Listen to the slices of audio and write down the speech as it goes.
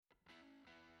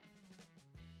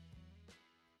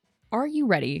Are you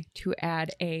ready to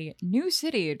add a new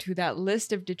city to that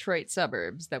list of Detroit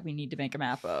suburbs that we need to make a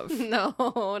map of? No,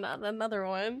 not another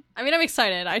one. I mean, I'm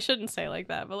excited. I shouldn't say like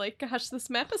that, but like, gosh, this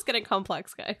map is getting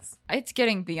complex, guys. It's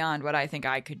getting beyond what I think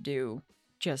I could do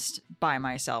just by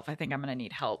myself. I think I'm going to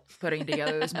need help putting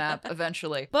together this map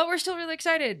eventually. But we're still really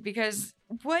excited because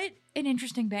what an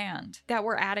interesting band that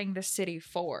we're adding this city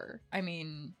for. I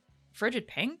mean, Frijid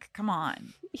Pink? Come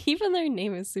on. Even their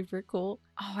name is super cool.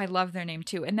 Oh, I love their name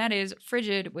too. And that is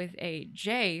Frijid with a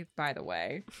J, by the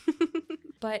way.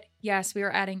 But yes, we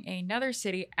are adding another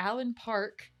city, Allen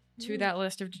Park, to that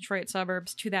list of Detroit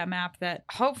suburbs, to that map that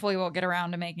hopefully we'll get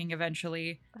around to making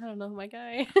eventually. I don't know, my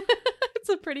guy. It's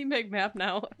a pretty big map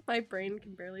now. My brain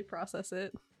can barely process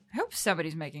it. I hope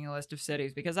somebody's making a list of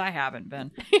cities because I haven't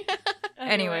been.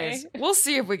 Anyway. Anyways, we'll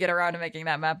see if we get around to making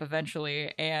that map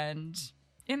eventually. And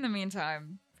in the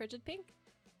meantime, Frijid Pink.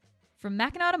 from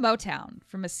Mackinac to Motown,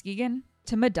 from Muskegon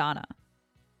to Madonna,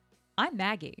 I'm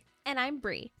Maggie. And I'm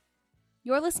Brie.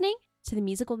 You're listening to the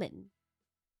Musical Mitten.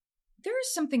 There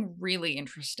is something really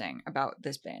interesting about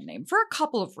this band name for a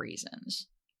couple of reasons.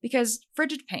 Because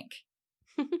Frijid Pink,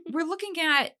 we're looking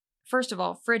at, first of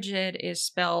all, Frijid is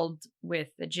spelled with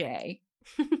a J.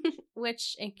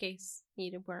 Which, in case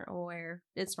you weren't aware,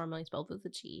 it's normally spelled with a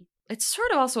G. It's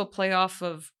sort of also a play off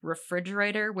of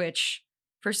refrigerator, which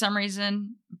for some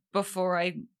reason, before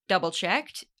I double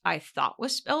checked, I thought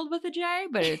was spelled with a J,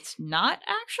 but it's not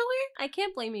actually. I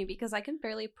can't blame you because I can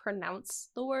barely pronounce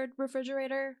the word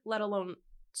refrigerator, let alone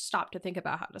stop to think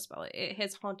about how to spell it. It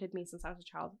has haunted me since I was a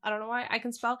child. I don't know why. I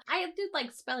did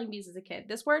like spelling bees as a kid.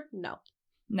 This word, no.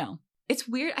 No. It's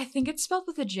weird. I think it's spelled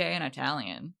with a J in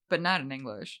Italian, but not in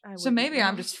English. So wouldn't maybe know.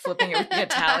 I'm just flipping it with the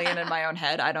Italian in my own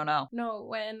head. I don't know. No,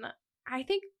 when I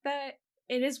think that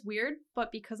it is weird,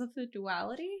 but because of the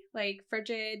duality, like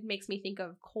frigid makes me think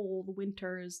of cold,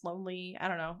 winters, lonely, I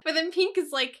don't know. But then pink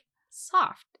is like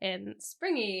soft and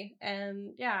springy, and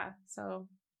yeah, so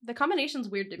the combination's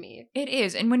weird to me. It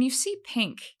is. And when you see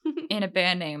Pink in a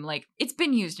band name, like, it's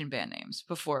been used in band names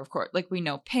before, of course. Like, we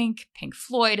know Pink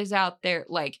Floyd is out there,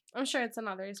 like... I'm sure it's in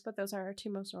others, but those are our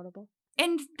two most notable.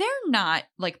 And they're not,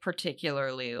 like,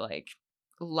 particularly, like,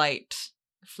 light,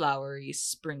 flowery,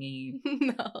 springy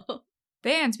No.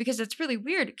 bands, because it's really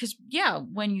weird. Because, yeah,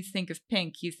 when you think of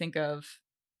Pink, you think of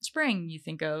spring, you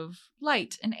think of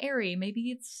light and airy.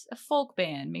 Maybe it's a folk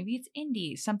band. Maybe it's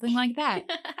indie, something like that.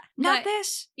 Not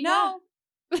this. Yeah.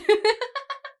 No.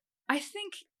 I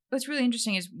think what's really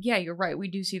interesting is, yeah, you're right. We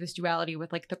do see this duality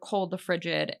with like the cold, the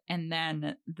frigid, and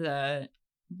then the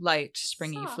light,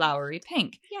 springy, Soft. flowery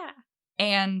pink. Yeah.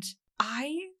 And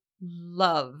I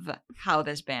love how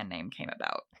this band name came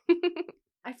about.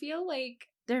 I feel like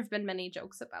there have been many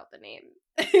jokes about the name.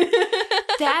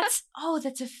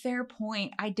 That's a fair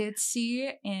point. I did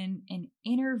see in an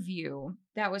interview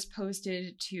that was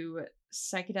posted to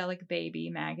Psychedelic Baby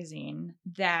magazine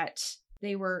that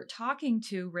they were talking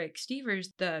to Rick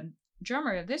Stevers, the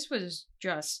drummer. This was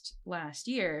just last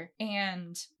year,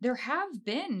 and there have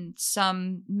been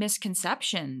some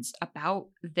misconceptions about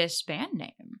this band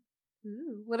name.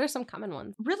 Ooh, what are some common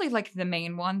ones? Really, like, the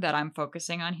main one that I'm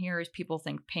focusing on here is people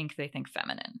think pink, they think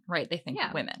feminine, right? They think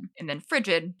women. And then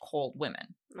frigid, cold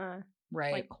women, right?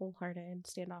 Like cold-hearted,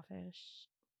 standoffish.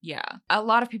 Yeah. A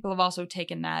lot of people have also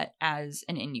taken that as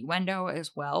an innuendo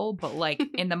as well, but like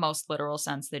in the most literal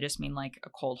sense, they just mean like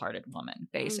a cold-hearted woman,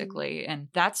 basically. And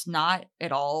that's not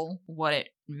at all what it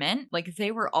meant. Like, they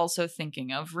were also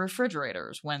thinking of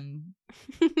refrigerators when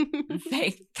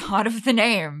they thought of the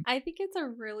name. I think it's a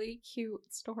really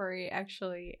cute story,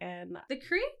 actually, and the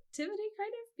creativity,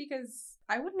 kind of, because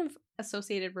I wouldn't have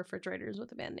associated refrigerators with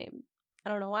the band name. I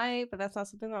don't know why, but that's not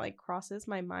something that like crosses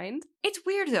my mind. It's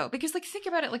weird though, because like think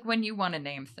about it, like when you want to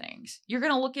name things, you're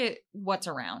gonna look at what's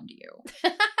around you.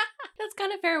 That's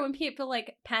kind of fair. When people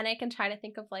like panic and try to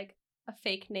think of like a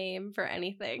fake name for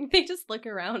anything, they just look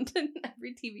around in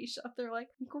every TV show. They're like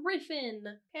Griffin,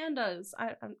 pandas.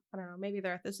 I don't know. Maybe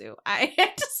they're at the zoo. I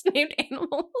just named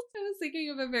animals. I was thinking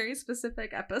of a very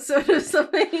specific episode of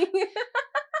something.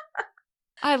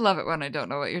 I love it when I don't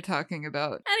know what you're talking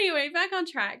about. Anyway, back on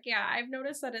track. Yeah, I've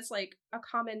noticed that it's like a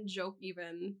common joke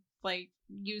even, like,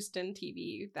 used in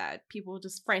TV, that people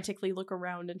just frantically look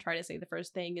around and try to say the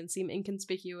first thing and seem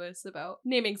inconspicuous about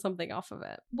naming something off of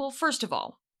it. Well, first of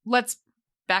all, let's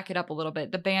back it up a little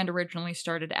bit. The band originally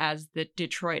started as the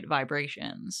Detroit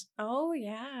Vibrations. Oh,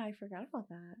 yeah, I forgot about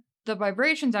that. The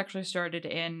Vibrations actually started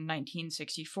in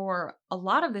 1964. A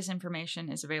lot of this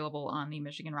information is available on the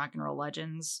Michigan Rock and Roll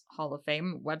Legends Hall of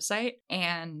Fame website,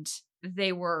 and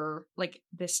they were like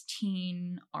this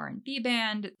teen R&B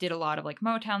band, did a lot of like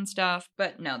Motown stuff,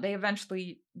 but no, they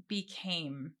eventually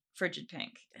became Frijid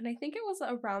Pink. And I think it was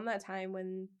around that time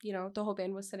when, you know, the whole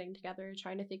band was sitting together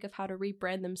trying to think of how to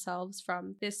rebrand themselves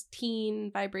from this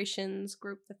teen vibrations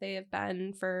group that they have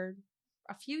been for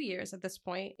a few years at this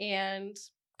point, and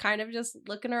kind of just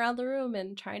looking around the room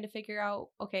and trying to figure out,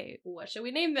 okay, what should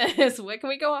we name this? What can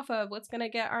we go off of? What's going to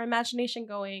get our imagination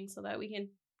going so that we can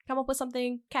come up with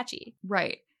something catchy?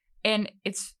 Right. And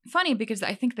it's funny because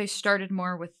I think they started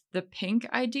more with the pink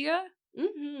idea.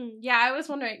 Mm-hmm. Yeah, I was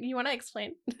wondering, you want to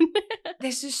explain?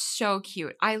 This is so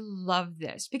cute. I love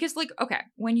this because, like, okay,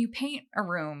 when you paint a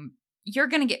room, you're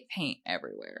going to get paint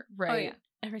everywhere, right? Oh, yeah.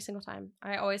 Every single time.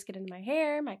 I always get into my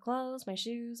hair, my clothes, my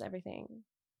shoes, everything.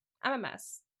 I'm a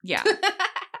mess. Yeah.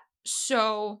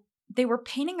 So they were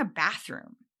painting a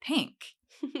bathroom pink,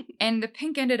 and the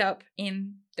pink ended up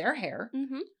in their hair.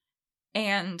 Mm-hmm.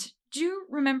 And do you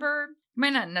remember? You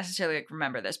might not necessarily like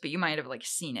remember this, but you might have like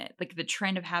seen it, like the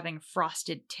trend of having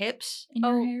frosted tips in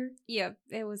your hair. Yeah,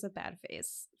 it was a bad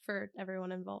phase for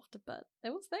everyone involved, but it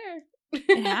was there.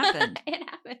 It happened. It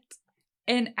happened.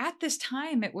 And at this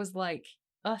time, it was like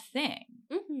a thing.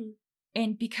 Mm-hmm.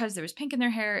 And because there was pink in their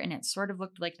hair and it sort of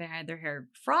looked like they had their hair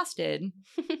frosted,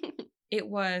 it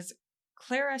was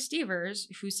Clara Stevers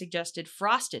who suggested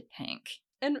frosted pink.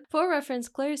 And for reference,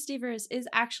 Clara Stevers is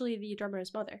actually the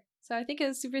drummer's mother. So I think it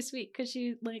was super sweet because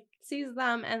she like sees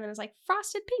them and then is like,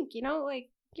 frosted pink, you know, like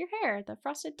your hair, the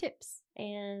frosted tips.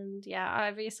 And yeah,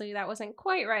 obviously that wasn't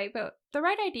quite right, but the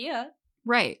right idea.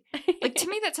 Right. Like to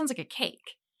me, that sounds like a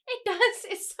cake. It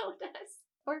does. It so does.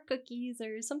 Or cookies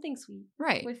or something sweet.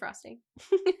 Right. With frosting.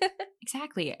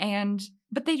 Exactly.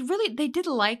 But they did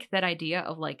like that idea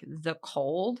of like the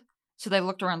cold. So they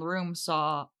looked around the room,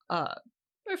 saw a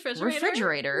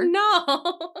refrigerator.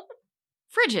 No.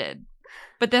 Frijid.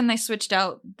 But then they switched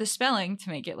out the spelling to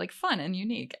make it like fun and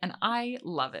unique. And I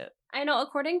love it. I know,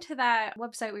 according to that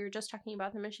website we were just talking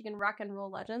about, the Michigan Rock and Roll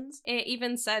Legends, it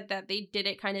even said that they did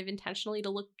it kind of intentionally to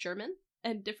look German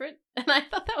and different. And I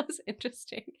thought that was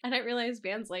interesting. I didn't realize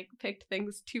bands like picked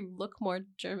things to look more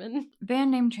German.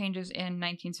 Band name changes in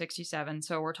 1967,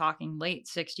 so we're talking late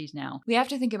 60s now. We have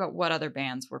to think about what other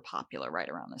bands were popular right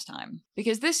around this time.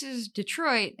 Because this is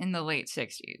Detroit in the late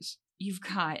 60s. You've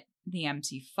got the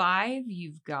MC5,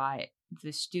 you've got the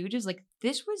Stooges. Like,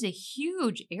 this was a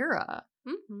huge era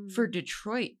for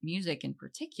Detroit music in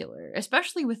particular,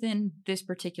 especially within this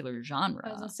particular genre.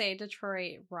 I was gonna say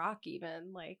Detroit rock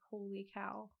even, like, holy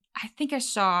cow. I think I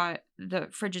saw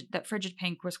that Frijid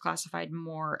Pink was classified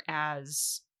more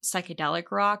as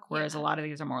psychedelic rock, whereas a lot of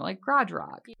these are more like garage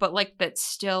rock. But like that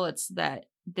still, it's that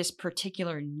this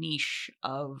particular niche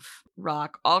of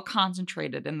rock all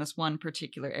concentrated in this one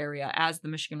particular area, as the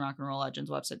Michigan Rock and Roll Legends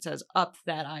website says, up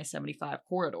that I-75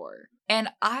 corridor. And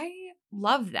I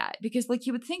love that because like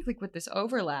you would think like with this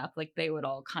overlap, like they would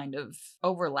all kind of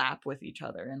overlap with each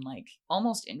other and like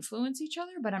almost influence each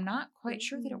other, but I'm not quite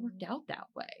sure that it worked out that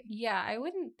way. Yeah, I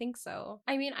wouldn't think so.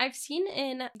 I mean, I've seen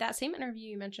in that same interview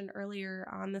you mentioned earlier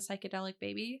on the Psychedelic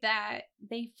Baby that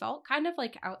they felt kind of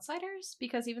like outsiders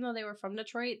because even though they were from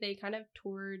Detroit, they kind of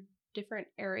toured different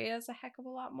areas a heck of a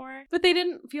lot more. But they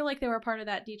didn't feel like they were part of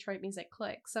that Detroit music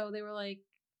clique. So they were like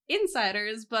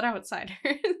insiders, but outsiders,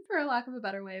 for lack of a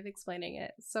better way of explaining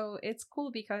it. So it's cool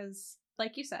because,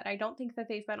 like you said, I don't think that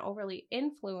they've been overly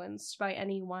influenced by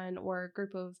anyone or a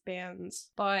group of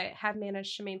bands, but have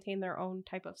managed to maintain their own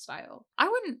type of style. I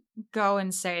wouldn't go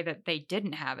and say that they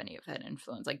didn't have any of that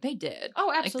influence. Like, they did.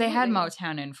 Oh, absolutely. Like, they had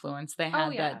Motown influence. They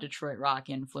had that Detroit rock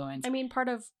influence. I mean, part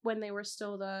of when they were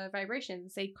still the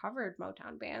Vibrations, they covered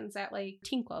Motown bands at, like,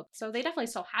 teen club. So they definitely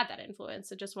still had that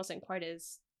influence. It just wasn't quite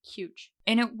as huge.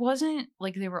 And it wasn't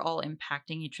like they were all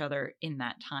impacting each other in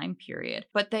that time period,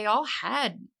 but they all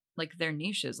had like their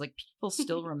niches. Like, people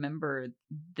still remember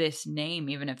this name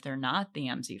even if they're not the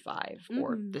MC5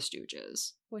 or the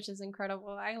Stooges, which is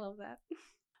incredible. I love that.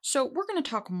 So we're going to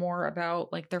talk more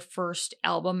about like their first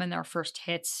album and their first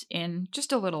hits in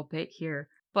just a little bit here,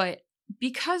 but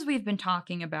because we've been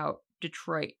talking about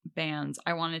Detroit bands,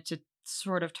 I wanted to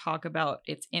sort of talk about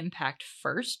its impact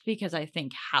first, because I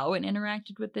think how it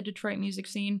interacted with the Detroit music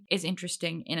scene is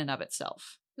interesting in and of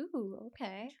itself. Ooh,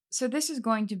 okay. So this is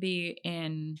going to be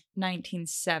in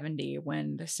 1970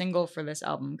 when the single for this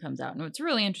album comes out. And what's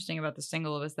really interesting about the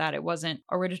single is that it wasn't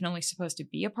originally supposed to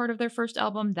be a part of their first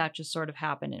album. That just sort of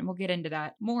happened. And we'll get into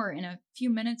that more in a few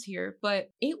minutes here.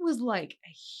 But it was like a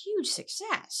huge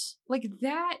success. Like,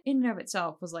 that in and of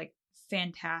itself was like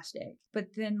fantastic. But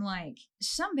then like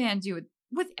some bands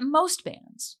with most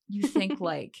bands, you think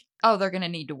like, oh, they're going to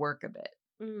need to work a bit.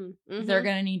 They're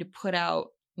going to need to put out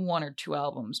 1 or 2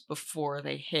 albums before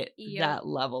they hit that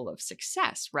level of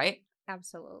success, right?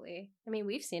 Absolutely. I mean,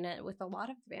 we've seen it with a lot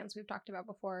of the bands we've talked about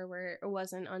before, where it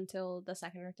wasn't until the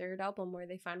second or third album where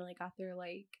they finally got their,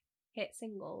 like, hit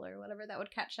single or whatever that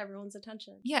would catch everyone's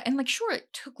attention. Yeah, and like sure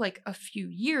it took like a few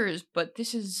years, but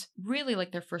this is really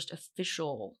like their first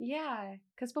official. Yeah,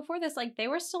 because before this, like, they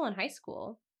were still in high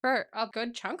school. For a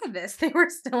good chunk of this, they were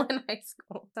still in high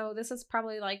school. So this is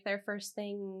probably like their first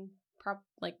thing,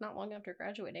 like not long after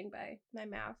graduating by my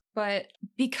math. But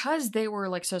because they were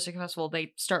like so successful,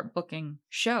 they start booking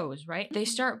shows, right? They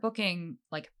start booking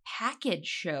like package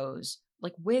shows,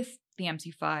 like with the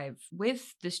MC5,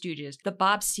 with the Stooges, the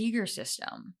Bob Seger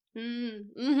system.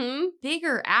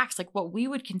 Bigger acts, like what we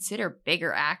would consider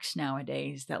bigger acts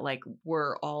nowadays that like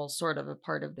were all sort of a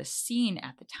part of the scene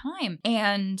at the time.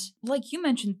 And like you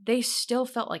mentioned, they still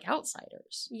felt like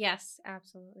outsiders. Yes,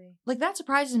 absolutely. Like that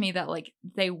surprises me that like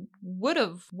they would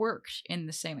have worked in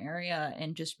the same area,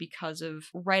 and just because of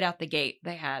right out the gate,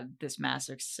 they had this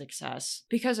massive success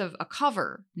because of a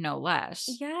cover, no less.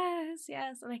 Yes.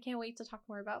 And I can't wait to talk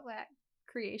more about that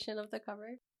creation of the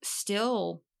cover.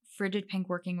 Still, Frijid Pink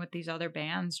working with these other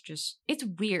bands, just it's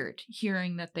weird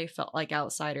hearing that they felt like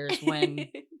outsiders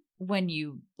when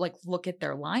you like look at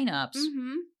their lineups.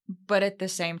 But at the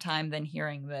same time, then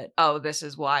hearing that, oh, this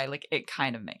is why, like it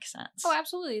kind of makes sense. Oh,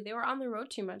 absolutely. They were on the road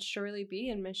too much to really be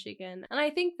in Michigan. And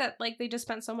I think that like they just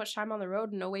spent so much time on the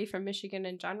road and away from Michigan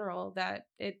in general that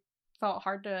it felt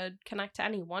hard to connect to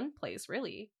any one place,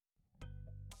 really.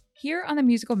 Here on the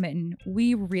Musical Mitten,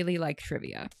 we really like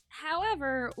trivia.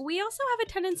 However, we also have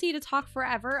a tendency to talk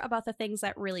forever about the things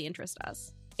that really interest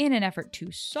us. In an effort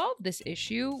to solve this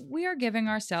issue, we are giving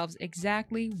ourselves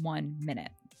exactly 1 minute.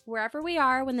 Wherever we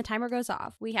are when the timer goes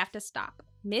off, we have to stop.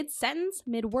 Mid-sentence,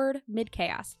 mid-word,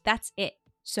 mid-chaos. That's it.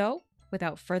 So,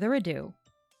 without further ado,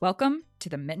 welcome to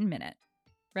the Mitten Minute.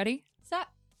 Ready? Set.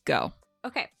 Go.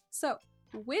 Okay, so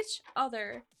which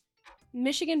other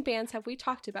Michigan bands have we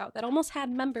talked about that almost had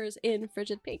members in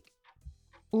Frijid Pink?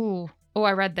 Oh,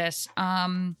 I read this.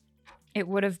 It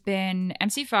would have been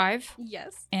MC5.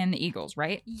 Yes. And the Eagles,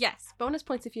 right? Yes. Bonus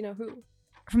points if you know who.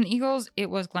 From the Eagles, it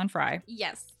was Glenn Frey.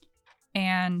 Yes.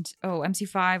 And,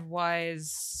 MC5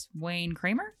 was Wayne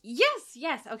Kramer? Yes.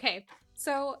 Okay.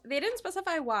 So they didn't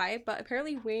specify why, but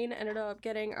apparently Wayne ended up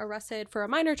getting arrested for a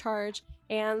minor charge,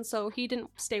 and so he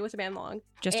didn't stay with the band long.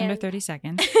 Under 30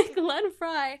 seconds. Glenn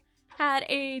Frey had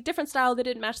a different style that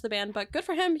didn't match the band, but good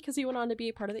for him because he went on to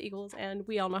be part of the Eagles, and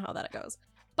we all know how that goes.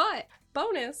 But,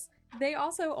 bonus, they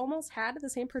also almost had the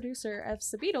same producer as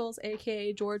the Beatles,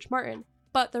 aka George Martin.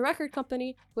 But the record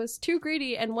company was too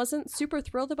greedy and wasn't super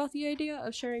thrilled about the idea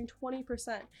of sharing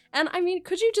 20%. And I mean,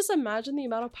 could you just imagine the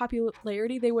amount of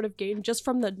popularity they would have gained just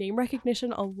from the name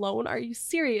recognition alone? Are you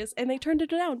serious? And they turned it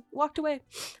down, walked away.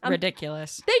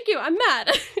 Ridiculous. Thank you, I'm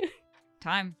mad.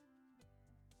 Time.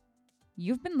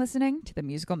 You've been listening to The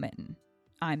Musical Mitten.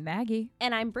 I'm Maggie.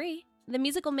 And I'm Bree. The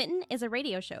Musical Mitten is a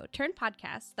radio show turned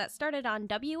podcast that started on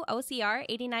WOCR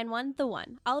 89.1 The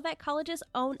One, Olivet College's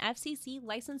own FCC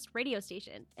licensed radio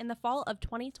station, in the fall of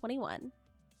 2021.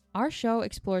 Our show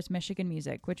explores Michigan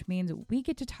music, which means we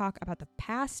get to talk about the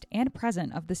past and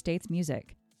present of the state's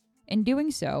music. In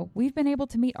doing so, we've been able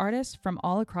to meet artists from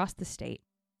all across the state.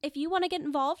 If you want to get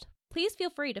involved, please feel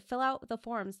free to fill out the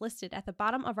forms listed at the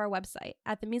bottom of our website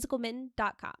at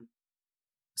themusicalmitten.com.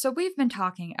 So we've been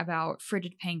talking about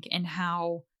Frijid Pink and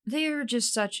how they're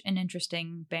just such an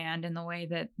interesting band in the way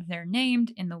that they're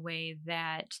named, in the way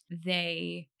that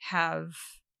they have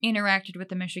interacted with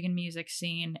the Michigan music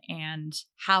scene, and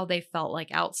how they felt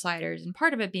like outsiders, and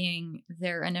part of it being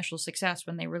their initial success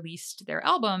when they released their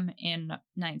album in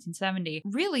 1970,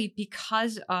 really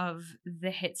because of the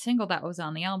hit single that was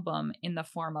on the album in the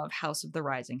form of House of the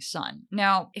Rising Sun.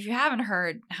 Now, if you haven't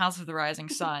heard House of the Rising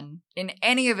Sun in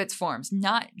any of its forms,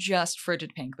 not just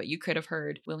Frijid Pink, but you could have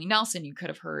heard Willie Nelson, you could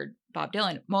have heard Bob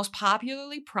Dylan, most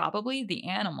popularly probably The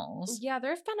Animals. Yeah,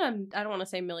 there have been I don't want to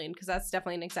say million because that's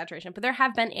definitely an exaggeration, but there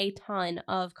have been a ton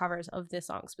of covers of this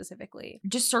song specifically.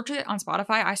 Just search it on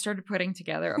Spotify. I started putting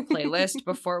together a playlist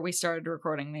before we started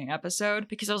recording the episode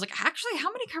because I was like, actually, how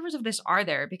many covers of this are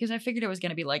there? Because I figured it was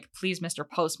going to be like Please Mr.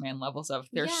 Postman levels of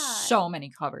there's so many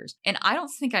covers. And I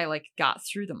don't think I like got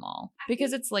through them all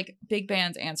because it's like big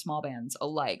bands and small bands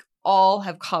alike all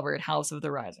have covered House of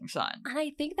the Rising Sun. And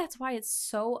I think that's why it's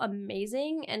so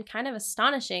amazing and kind of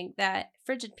astonishing that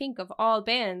Frijid Pink of all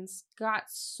bands got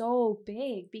so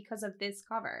big because of this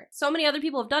cover. So many other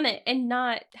people have done it and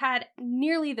not had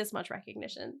nearly this much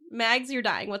recognition. Mags, you're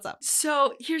dying. What's up?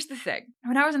 So here's the thing.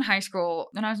 when I was in high school,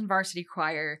 when I was in varsity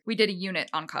choir, we did a unit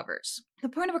on covers. The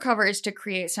point of a cover is to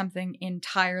create something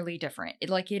entirely different. You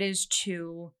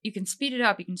can speed it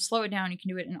up, you can slow it down, you can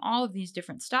do it in all of these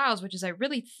different styles, which is, I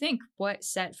really think, what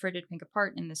set Frijid Pink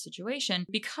apart in this situation.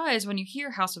 Because when you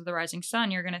hear House of the Rising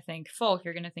Sun, you're going to think folk,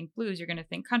 you're going to think blues, you're going to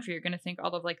think country, you're going to think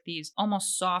all of like these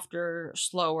almost softer,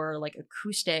 slower, like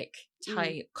acoustic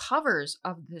type covers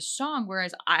of this song.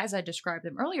 Whereas, as I described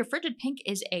them earlier, Frijid Pink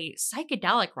is a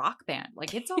psychedelic rock band.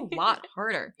 Like, it's a lot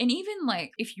harder. And even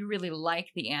like, if you really like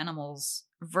the Animals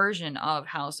version of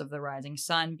House of the Rising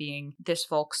Sun being this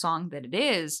folk song that it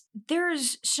is,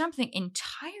 there's something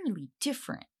entirely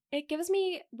different. It gives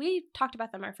me, we talked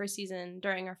about them our first season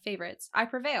during our favorites, I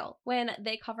Prevail, when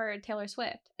they covered Taylor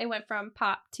Swift. It went from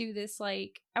pop to this,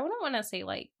 like, I wouldn't want to say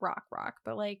like rock,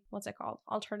 but like, what's it called?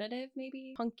 Alternative,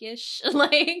 maybe? Punkish?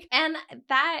 Like, and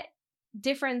that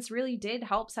difference really did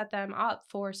help set them up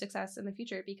for success in the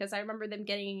future, because I remember them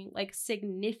getting like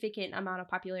significant amount of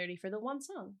popularity for the one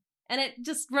song. And it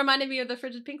just reminded me of the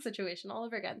Frijid Pink situation all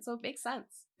over again. So it makes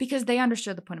sense. Because they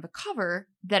understood the point of a cover,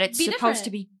 that it's supposed to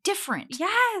be different.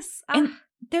 Yes. And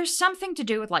there's something to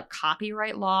do with like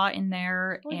copyright law in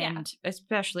there.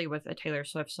 Especially with a Taylor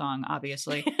Swift song,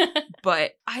 obviously.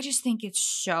 But I just think it's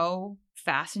so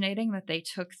fascinating that they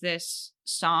took this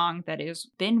song that has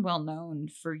been well known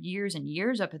for years and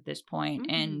years up at this point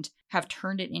and have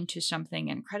turned it into something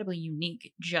incredibly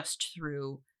unique just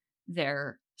through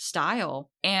their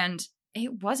style. And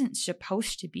it wasn't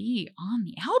supposed to be on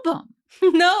the album.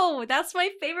 No, that's my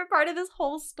favorite part of this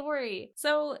whole story.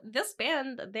 So this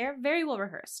band, they're very well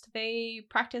rehearsed. They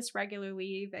practice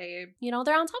regularly. They're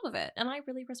on top of it. And I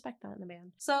really respect that in the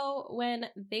band. So when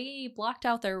they blocked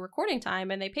out their recording time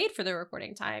and they paid for their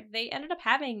recording time, they ended up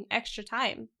having extra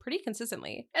time pretty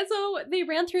consistently. And so they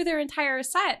ran through their entire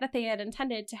set that they had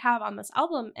intended to have on this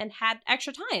album and had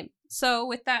extra time. So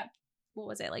with that, what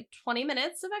was it, like 20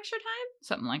 minutes of extra time?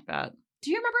 Something like that.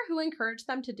 Do you remember who encouraged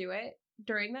them to do it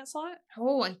during that slot?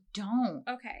 Oh, I don't.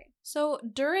 Okay. So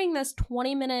during this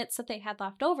 20 minutes that they had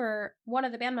left over, one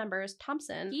of the band members,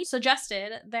 Thompson, he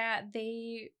suggested that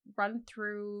they run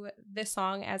through this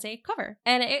song as a cover.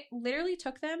 And it literally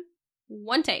took them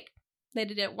one take. They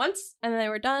did it once and then they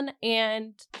were done.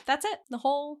 And that's it. The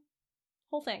whole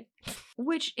thing.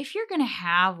 Which, if you're gonna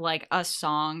have like a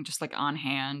song just like on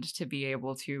hand to be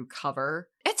able to cover,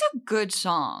 it's a good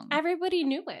song. Everybody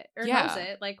knew it or knows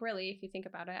it. Like, really, if you think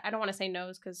about it, I don't want to say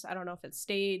knows because I don't know if it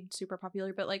stayed super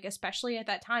popular, but like, especially at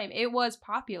that time, it was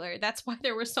popular. That's why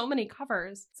there were so many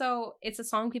covers. So it's a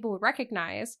song people would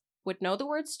recognize, would know the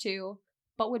words to,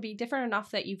 but would be different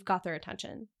enough that you've got their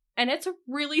attention. And it's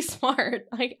really smart.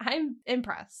 Like, I'm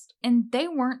impressed. And they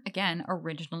weren't, again,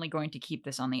 originally going to keep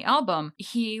this on the album.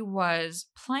 He was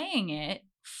playing it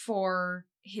for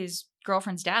his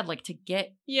girlfriend's dad, like, to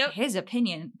get his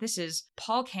opinion. This is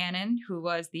Paul Cannon, who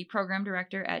was the program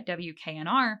director at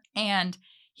WKNR. And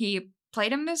he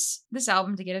played him this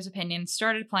album to get his opinion,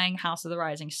 started playing House of the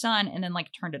Rising Sun, and then, like,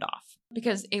 turned it off.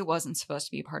 Because it wasn't supposed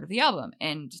to be a part of the album.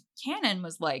 And Cannon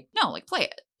was like, no, like, play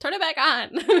it. Turn it back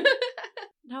on.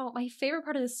 No, my favorite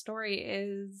part of this story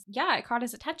is, it caught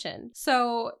his attention.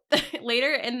 So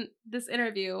later in this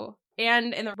interview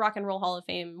and in the Rock and Roll Hall of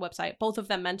Fame website, both of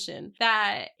them mentioned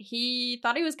that he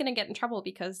thought he was going to get in trouble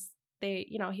because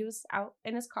he was out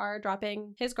in his car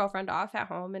dropping his girlfriend off at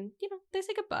home and, they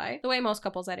say goodbye the way most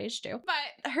couples that age do.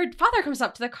 But her father comes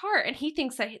up to the car and he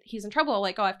thinks that he's in trouble.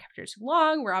 Like, oh, I've kept her too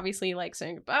long. We're obviously like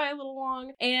saying goodbye a little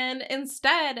long. And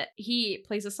instead he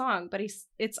plays a song, but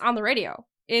it's on the radio.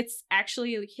 It's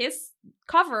actually his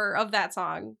cover of that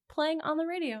song playing on the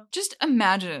radio. Just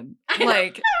imagine,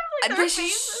 like, this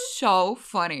is so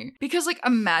funny. Because, like,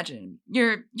 imagine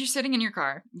you're sitting in your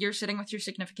car, you're sitting with your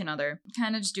significant other,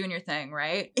 kind of just doing your thing,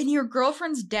 right? And your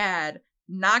girlfriend's dad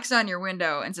knocks on your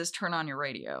window and says, turn on your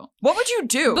radio. What would you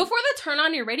do? Before the turn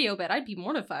on your radio bit, I'd be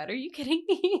mortified. Are you kidding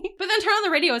me? But then turn on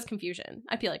the radio is confusion.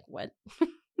 I'd be like, what?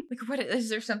 Like, what is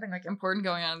there something like important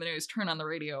going on in the news? Turn on the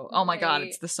radio. Oh my God,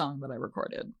 it's the song that I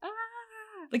recorded.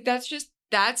 Like,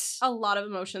 that's a lot of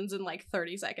emotions in like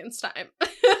 30 seconds time.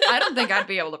 I don't think I'd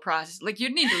be able to process. Like,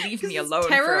 you'd need to leave me alone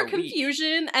terror, for a week.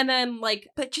 confusion, and then like,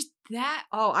 but just that.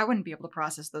 Oh, I wouldn't be able to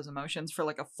process those emotions for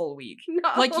like a full week. No.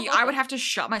 Like, I would have to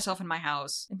shut myself in my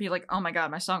house and be like, oh my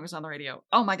God, my song was on the radio.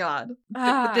 Oh my God,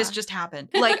 this just happened.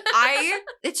 Like,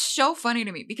 it's so funny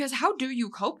to me because how do you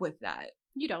cope with that?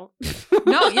 You don't.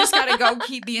 No, you just gotta go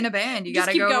keep being a band. You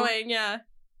gotta keep going, yeah.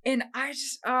 And I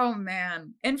just, oh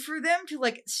man. And for them to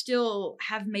like still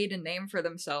have made a name for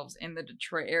themselves in the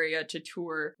Detroit area, to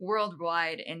tour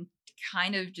worldwide and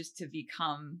kind of just to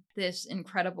become this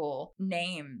incredible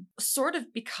name, sort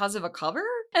of because of a cover.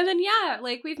 And then, yeah,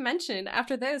 like we've mentioned,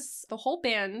 after this, the whole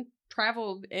band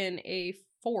traveled in a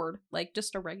Ford, like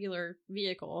just a regular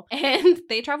vehicle, and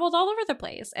they traveled all over the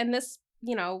place. And this,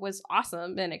 you know, was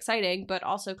awesome and exciting, but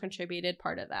also contributed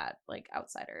part of that, like,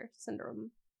 outsider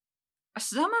syndrome.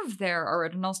 Some of their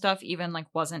original stuff even, like,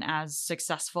 wasn't as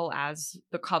successful as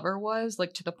the cover was,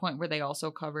 like, to the point where they also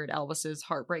covered Elvis's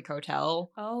Heartbreak Hotel.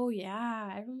 Oh, yeah,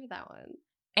 I remember that one.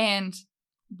 And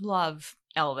love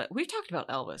Elvis. We've talked about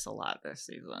Elvis a lot this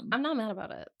season. I'm not mad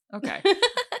about it. Okay.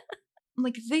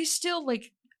 Like, they still,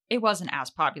 like, it wasn't as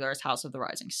popular as House of the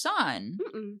Rising Sun,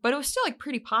 but it was still, like,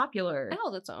 pretty popular. It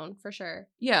held its own, for sure.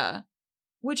 Yeah.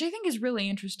 Which I think is really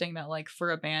interesting that, like,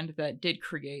 for a band that did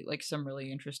create, like, some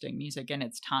really interesting music in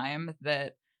its time,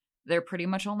 that they're pretty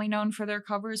much only known for their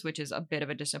covers, which is a bit of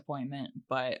a disappointment,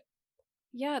 but...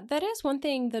 Yeah, that is one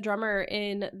thing the drummer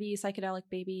in the Psychedelic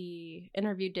Baby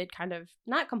interview did kind of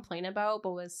not complain about,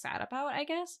 but was sad about, I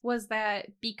guess, was that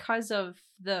because of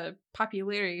the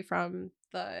popularity from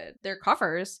their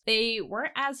covers, they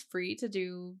weren't as free to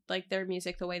do, like, their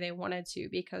music the way they wanted to,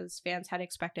 because fans had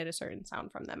expected a certain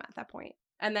sound from them at that point.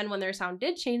 And then when their sound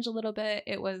did change a little bit,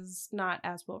 it was not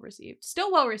as well received.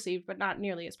 Still well received, but not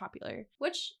nearly as popular,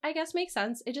 which I guess makes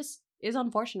sense. It just is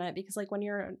unfortunate because, like, when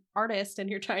you're an artist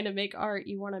and you're trying to make art,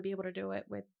 you want to be able to do it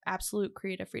with absolute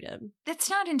creative freedom.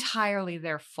 That's not entirely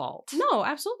their fault. No,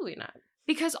 absolutely not.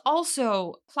 Because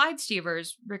also, Clyde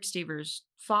Stevers, Rick Stevers'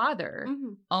 father,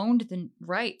 owned the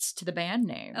rights to the band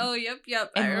name. Oh, yep. And,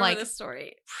 I remember like, this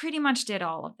story. Pretty much did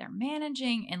all of their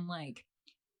managing and, like,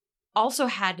 also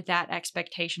had that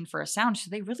expectation for a sound, so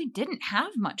they really didn't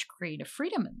have much creative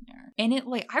freedom in there. And it,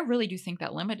 like, I really do think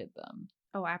that limited them.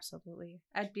 Oh, absolutely.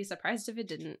 I'd be surprised if it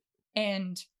didn't.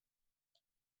 And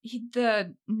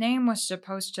the name was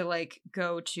supposed to, like,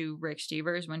 go to Rick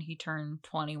Stevers when he turned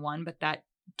 21, but that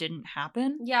didn't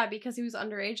happen. Yeah, because he was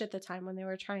underage at the time when they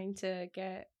were trying to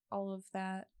get all of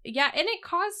that. Yeah, and it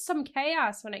caused some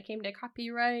chaos when it came to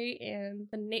copyright and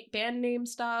the band name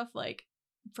stuff, like,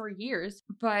 for years.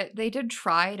 But they did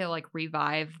try to, like,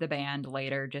 revive the band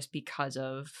later just because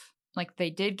of, like, they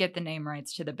did get the name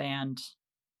rights to the band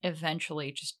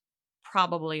eventually, just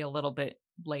probably a little bit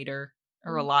later,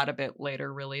 or a lot of bit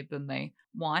later, really, than they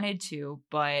wanted to.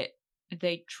 But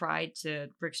they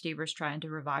Rick Stevers tried to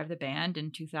revive the band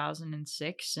in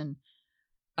 2006, and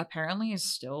apparently is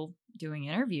still doing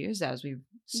interviews, as we've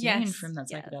seen from that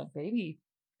Psychedelic Baby.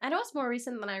 I know it's more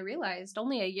recent than I realized,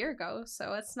 only a year ago,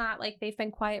 so it's not like they've been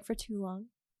quiet for too long.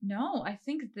 No, I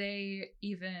think they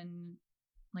even,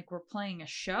 like, were playing a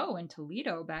show in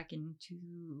Toledo back in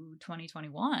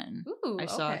 2021. Ooh, I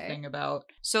saw a thing about.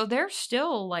 So they're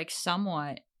still, like,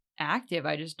 somewhat active.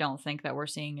 I just don't think that we're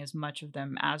seeing as much of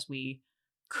them as we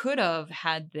could have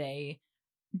had they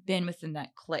been within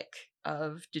that clique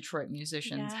of Detroit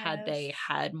musicians, had they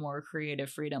had more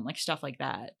creative freedom, like, stuff like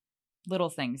that. Little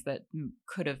things that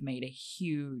could have made a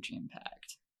huge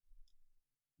impact.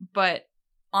 But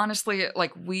honestly,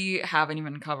 like, we haven't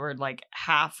even covered, like,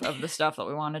 half of the stuff that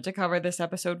we wanted to cover this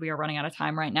episode. We are running out of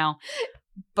time right now.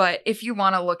 But if you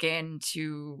want to look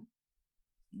into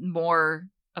more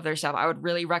of their stuff, I would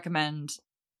really recommend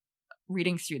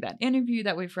reading through that interview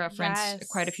that we've referenced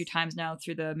quite a few times now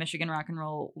through the Michigan Rock and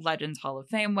Roll Legends Hall of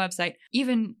Fame website.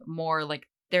 Even more, like,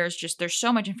 there's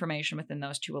so much information within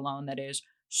those two alone that is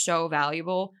so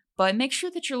valuable. But make sure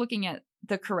that you're looking at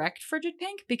the correct Frijid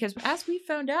Pink, because as we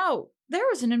found out, there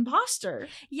was an imposter.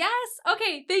 Yes.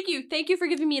 Okay. Thank you. Thank you for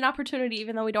giving me an opportunity,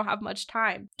 even though we don't have much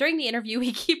time. During the interview,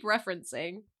 we keep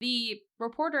referencing the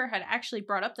reporter had actually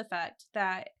brought up the fact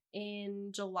that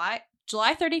in July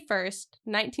 31st,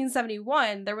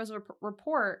 1971, there was a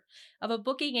report of a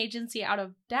booking agency out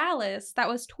of Dallas that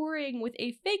was touring with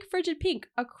a fake Frijid Pink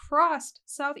across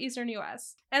southeastern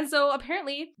US. And so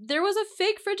apparently there was a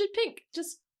fake Frijid Pink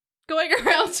just going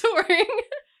around touring.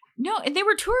 No, and they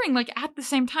were touring, like, at the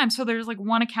same time. So there's, like,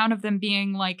 one account of them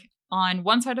being, like, on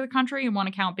one side of the country and one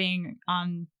account being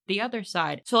on the other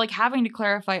side. So, like, having to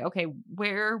clarify, okay,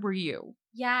 where were you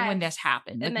when this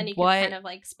happened? And like, then you can kind of,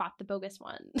 like, spot the bogus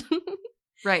one.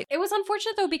 Right. It was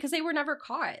unfortunate, though, because they were never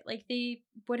caught. Like, they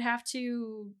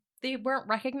weren't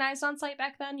recognized on site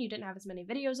back then. You didn't have as many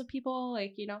videos of people,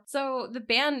 like, you know. So the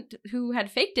band who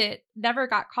had faked it never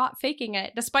got caught faking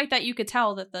it, despite that you could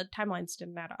tell that the timelines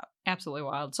didn't add up. Absolutely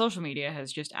wild. Social media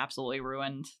has just absolutely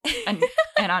ruined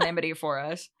anonymity for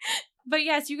us. But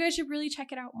yes, you guys should really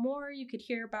check it out more. You could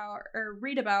hear about or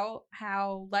read about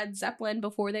how Led Zeppelin,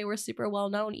 before they were super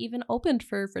well known, even opened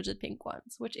for Frijid Pink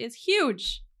once, which is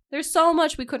huge. There's so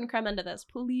much we couldn't cram into this.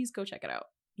 Please go check it out.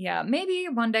 Yeah, maybe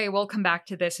one day we'll come back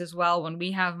to this as well when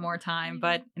we have more time.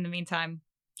 But in the meantime,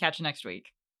 catch you next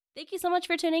week. Thank you so much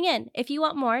for tuning in. If you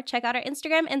want more, check out our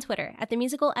Instagram and Twitter at The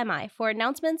Musical MI for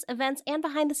announcements, events, and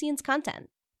behind-the-scenes content.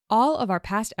 All of our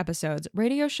past episodes,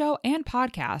 radio show, and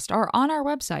podcast are on our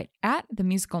website at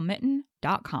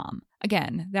themusicalmitten.com.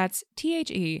 Again, that's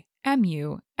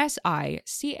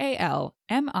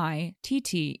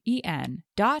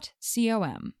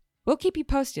TheMusicalMitten.com. We'll keep you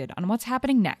posted on what's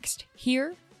happening next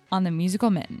here on The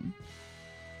Musical Mitten.